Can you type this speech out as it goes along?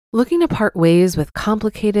Looking to part ways with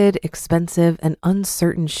complicated, expensive, and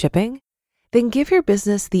uncertain shipping? Then give your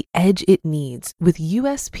business the edge it needs with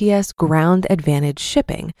USPS Ground Advantage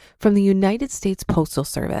shipping from the United States Postal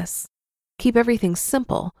Service. Keep everything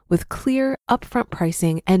simple with clear, upfront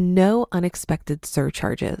pricing and no unexpected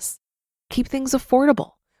surcharges. Keep things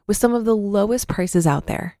affordable with some of the lowest prices out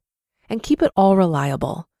there. And keep it all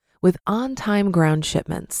reliable with on-time ground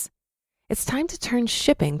shipments. It's time to turn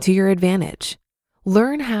shipping to your advantage.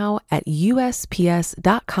 Learn how at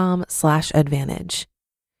USPS.com/advantage.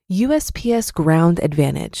 USPS Ground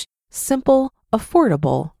Advantage. Simple,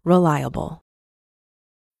 affordable, reliable.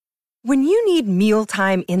 When you need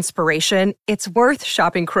mealtime inspiration, it's worth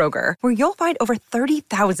shopping Kroger, where you'll find over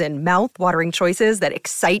 30,000 mouth-watering choices that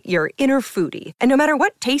excite your inner foodie. And no matter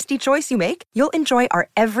what tasty choice you make, you'll enjoy our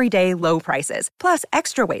everyday low prices, plus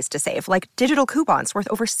extra ways to save, like digital coupons worth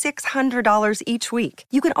over $600 each week.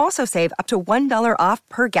 You can also save up to $1 off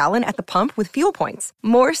per gallon at the pump with fuel points.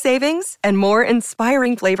 More savings and more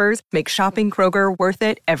inspiring flavors make shopping Kroger worth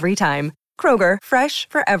it every time. Kroger, fresh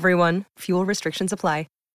for everyone. Fuel restrictions apply.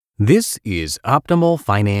 This is Optimal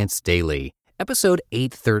Finance Daily, episode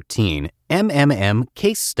 813, MMM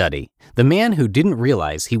Case Study, The Man Who Didn't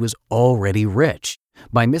Realize He Was Already Rich,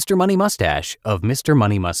 by Mr. Money Mustache of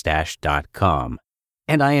MrMoneyMustache.com.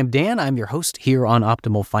 And I am Dan. I'm your host here on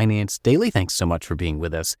Optimal Finance Daily. Thanks so much for being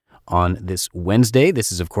with us on this Wednesday.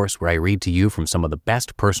 This is, of course, where I read to you from some of the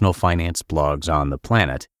best personal finance blogs on the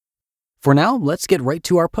planet. For now, let's get right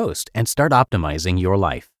to our post and start optimizing your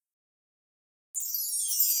life.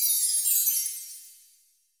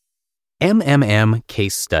 MMM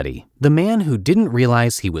Case Study, The Man Who Didn't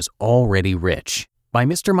Realize He Was Already Rich, by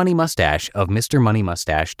Mr. Money Mustache of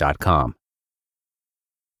MrMoneyMustache.com.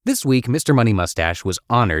 This week, Mr. Money Mustache was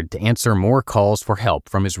honored to answer more calls for help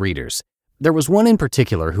from his readers. There was one in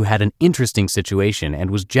particular who had an interesting situation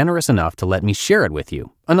and was generous enough to let me share it with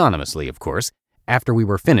you, anonymously, of course, after we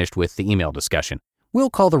were finished with the email discussion.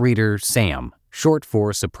 We'll call the reader Sam, short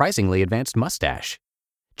for Surprisingly Advanced Mustache.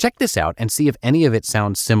 Check this out and see if any of it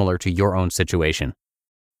sounds similar to your own situation.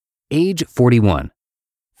 Age 41.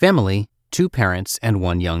 Family, 2 parents and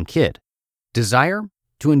 1 young kid. Desire,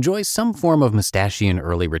 to enjoy some form of mustachian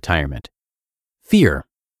early retirement. Fear,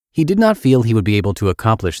 he did not feel he would be able to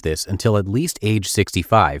accomplish this until at least age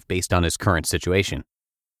 65 based on his current situation.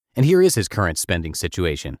 And here is his current spending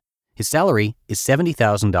situation. His salary is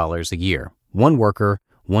 $70,000 a year, 1 worker,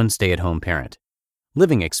 1 stay-at-home parent.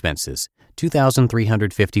 Living expenses,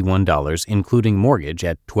 $2,351, including mortgage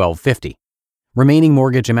at $1,250. Remaining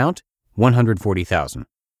mortgage amount, $140,000.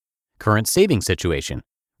 Current savings situation,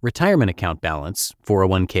 retirement account balance,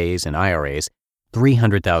 401ks and IRAs,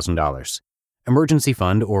 $300,000. Emergency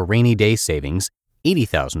fund or rainy day savings,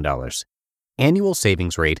 $80,000. Annual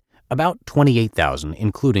savings rate, about $28,000,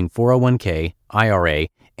 including 401k, IRA,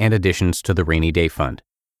 and additions to the rainy day fund.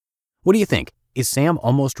 What do you think? Is Sam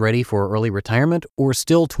almost ready for early retirement or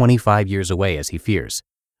still 25 years away as he fears?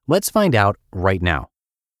 Let's find out right now.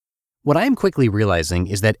 What I am quickly realizing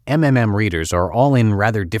is that MMM readers are all in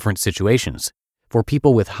rather different situations. For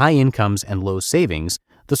people with high incomes and low savings,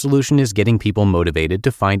 the solution is getting people motivated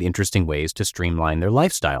to find interesting ways to streamline their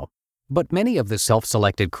lifestyle. But many of the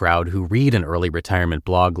self-selected crowd who read an early retirement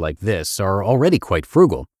blog like this are already quite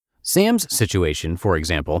frugal. Sam's situation, for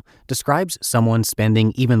example, describes someone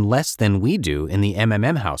spending even less than we do in the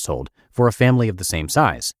MMM household for a family of the same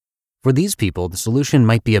size. For these people, the solution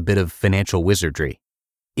might be a bit of financial wizardry.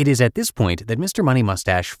 It is at this point that Mr. Money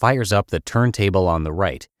Mustache fires up the turntable on the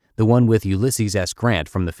right, the one with Ulysses S. Grant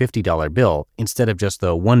from the $50 bill instead of just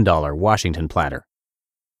the $1 Washington platter.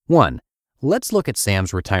 1. Let's look at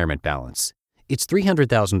Sam's retirement balance. It's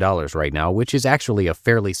 $300,000 right now, which is actually a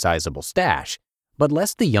fairly sizable stash. But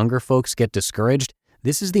lest the younger folks get discouraged,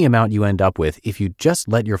 this is the amount you end up with if you just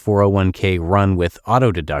let your 401k run with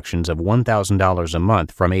auto deductions of $1,000 a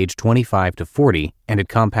month from age 25 to 40, and it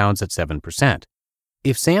compounds at 7%.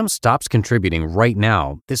 If Sam stops contributing right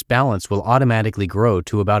now, this balance will automatically grow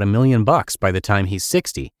to about $1 million by the time he's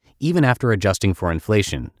 60, even after adjusting for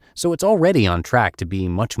inflation. So it's already on track to be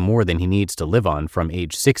much more than he needs to live on from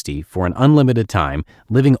age 60 for an unlimited time,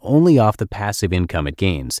 living only off the passive income it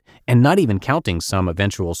gains, and not even counting some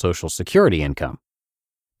eventual Social Security income.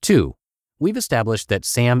 2. We've established that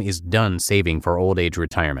Sam is done saving for old age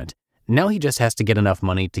retirement. Now he just has to get enough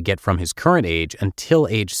money to get from his current age until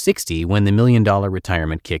age 60 when the $1 million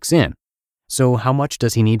retirement kicks in. So how much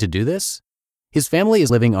does he need to do this? His family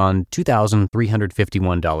is living on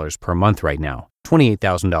 $2,351 per month right now,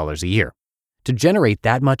 $28,000 a year. To generate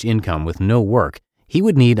that much income with no work, he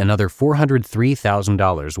would need another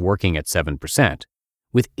 $403,000 working at 7%,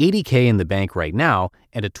 With $80K in the bank right now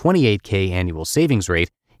and a $28K annual savings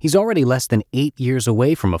rate, he's already less than 8 years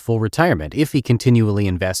away from a full retirement if he continually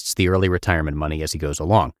invests the early retirement money as he goes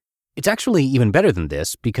along. It's actually even better than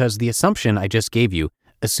this because the assumption I just gave you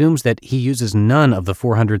assumes that he uses none of the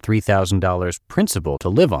 $403,000 principal to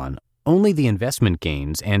live on, only the investment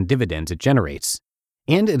gains and dividends it generates.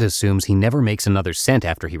 And it assumes he never makes another cent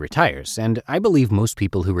after he retires, and I believe most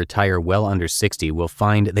people who retire well under 60 will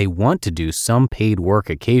find they want to do some paid work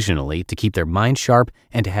occasionally to keep their mind sharp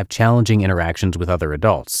and to have challenging interactions with other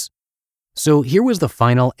adults. So here was the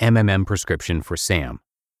final MMM prescription for Sam.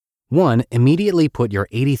 1. Immediately put your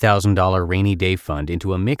 $80,000 rainy day fund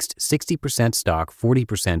into a mixed 60% stock,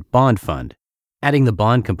 40% bond fund. Adding the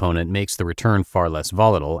bond component makes the return far less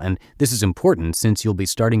volatile, and this is important since you'll be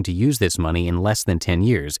starting to use this money in less than 10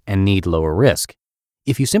 years and need lower risk.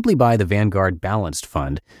 If you simply buy the Vanguard Balanced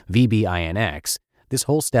Fund, VBINX, this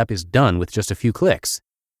whole step is done with just a few clicks.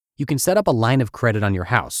 You can set up a line of credit on your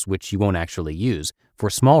house, which you won't actually use, for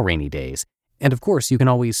small rainy days, and of course you can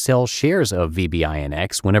always sell shares of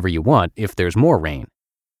VBINX whenever you want if there's more rain.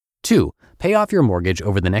 2. Pay off your mortgage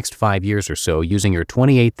over the next 5 years or so using your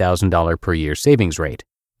 $28,000 per year savings rate.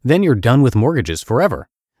 Then you're done with mortgages forever.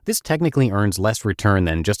 This technically earns less return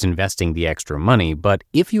than just investing the extra money, but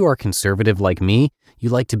if you are conservative like me, you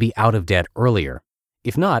like to be out of debt earlier.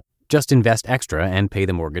 If not, just invest extra and pay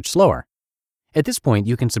the mortgage slower. At this point,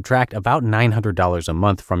 you can subtract about $900 a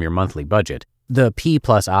month from your monthly budget, the P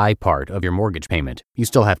plus I part of your mortgage payment. You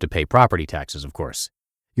still have to pay property taxes, of course.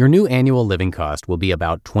 Your new annual living cost will be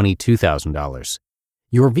about $22,000.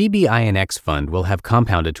 Your VBINX fund will have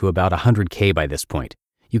compounded to about $100K by this point.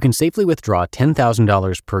 You can safely withdraw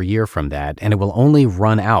 $10,000 per year from that, and it will only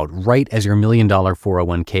run out right as your $1 million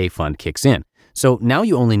 401K fund kicks in. So now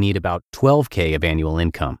you only need about $12K of annual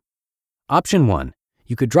income. Option 1.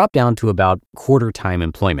 You could drop down to about quarter-time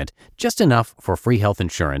employment, just enough for free health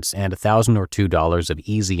insurance and $1,000 or $2 of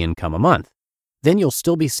easy income a month. Then you'll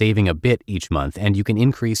still be saving a bit each month, and you can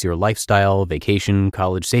increase your lifestyle, vacation,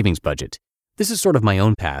 college savings budget. This is sort of my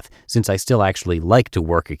own path, since I still actually like to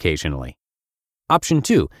work occasionally. Option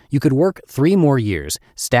 2, you could work 3 more years,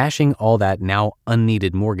 stashing all that now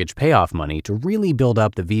unneeded mortgage payoff money to really build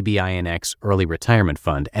up the VBINX early retirement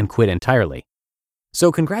fund and quit entirely. So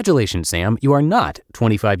congratulations, Sam, you are not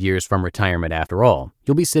 25 years from retirement after all.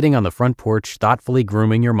 You'll be sitting on the front porch thoughtfully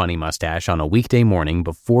grooming your money mustache on a weekday morning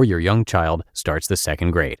before your young child starts the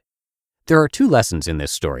 2nd grade. There are 2 lessons in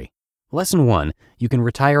this story. Lesson 1, you can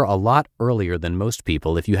retire a lot earlier than most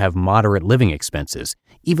people if you have moderate living expenses,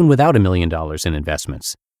 even without $1 million in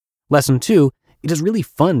investments. Lesson 2, it is really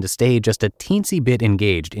fun to stay just a teensy bit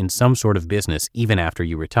engaged in some sort of business even after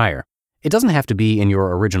you retire. It doesn't have to be in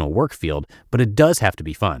your original work field, but it does have to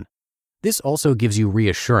be fun. This also gives you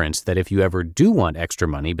reassurance that if you ever do want extra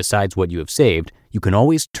money besides what you have saved, you can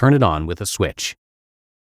always turn it on with a switch.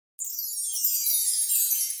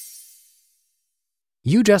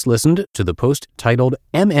 You just listened to the post titled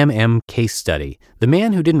MMM Case Study, The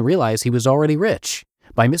Man Who Didn't Realize He Was Already Rich,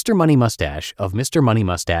 by Mr. Money Mustache of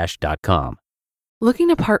MrMoneyMustache.com. Looking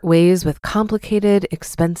to part ways with complicated,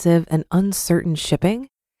 expensive, and uncertain shipping?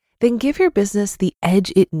 Then give your business the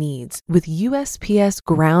edge it needs with USPS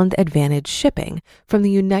Ground Advantage shipping from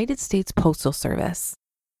the United States Postal Service.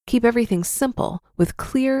 Keep everything simple with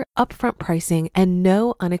clear, upfront pricing and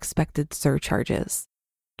no unexpected surcharges.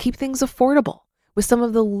 Keep things affordable with some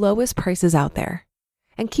of the lowest prices out there.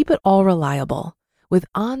 And keep it all reliable with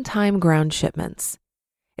on-time ground shipments.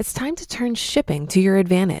 It's time to turn shipping to your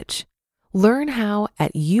advantage. Learn how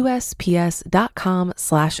at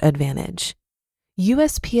USPS.com/advantage.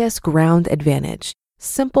 USPS Ground Advantage.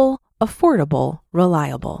 Simple, affordable,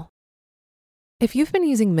 reliable. If you've been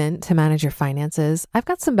using Mint to manage your finances, I've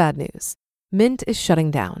got some bad news. Mint is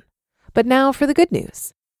shutting down. But now for the good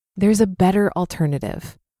news. There's a better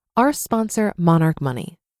alternative. Our sponsor, Monarch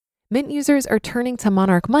Money. Mint users are turning to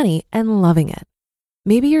Monarch Money and loving it.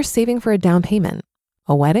 Maybe you're saving for a down payment,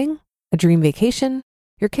 a wedding, a dream vacation,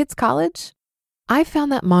 your kids' college. I've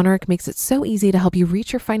found that Monarch makes it so easy to help you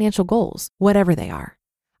reach your financial goals, whatever they are.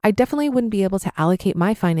 I definitely wouldn't be able to allocate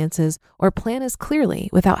my finances or plan as clearly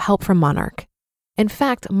without help from Monarch. In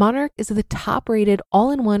fact, Monarch is the top-rated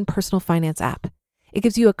all-in-one personal finance app. It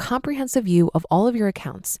gives you a comprehensive view of all of your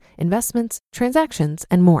accounts, investments, transactions,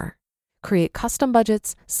 and more. Create custom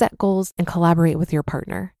budgets, set goals, and collaborate with your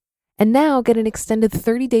partner. And now get an extended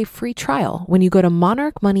 30-day free trial when you go to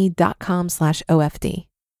monarchmoney.com/OFD.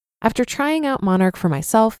 After trying out Monarch for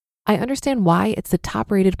myself, I understand why it's the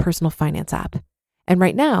top-rated personal finance app. And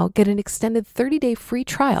right now, get an extended 30-day free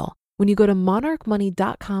trial when you go to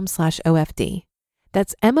monarchmoney.com/OFD.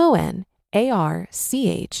 That's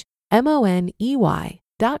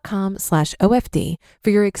ARCHMONEY.com/OFD for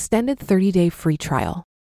your extended 30-day free trial.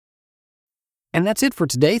 And that's it for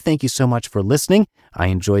today. Thank you so much for listening. I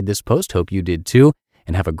enjoyed this post. Hope you did too.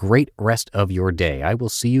 And have a great rest of your day. I will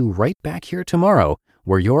see you right back here tomorrow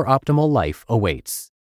where your optimal life awaits.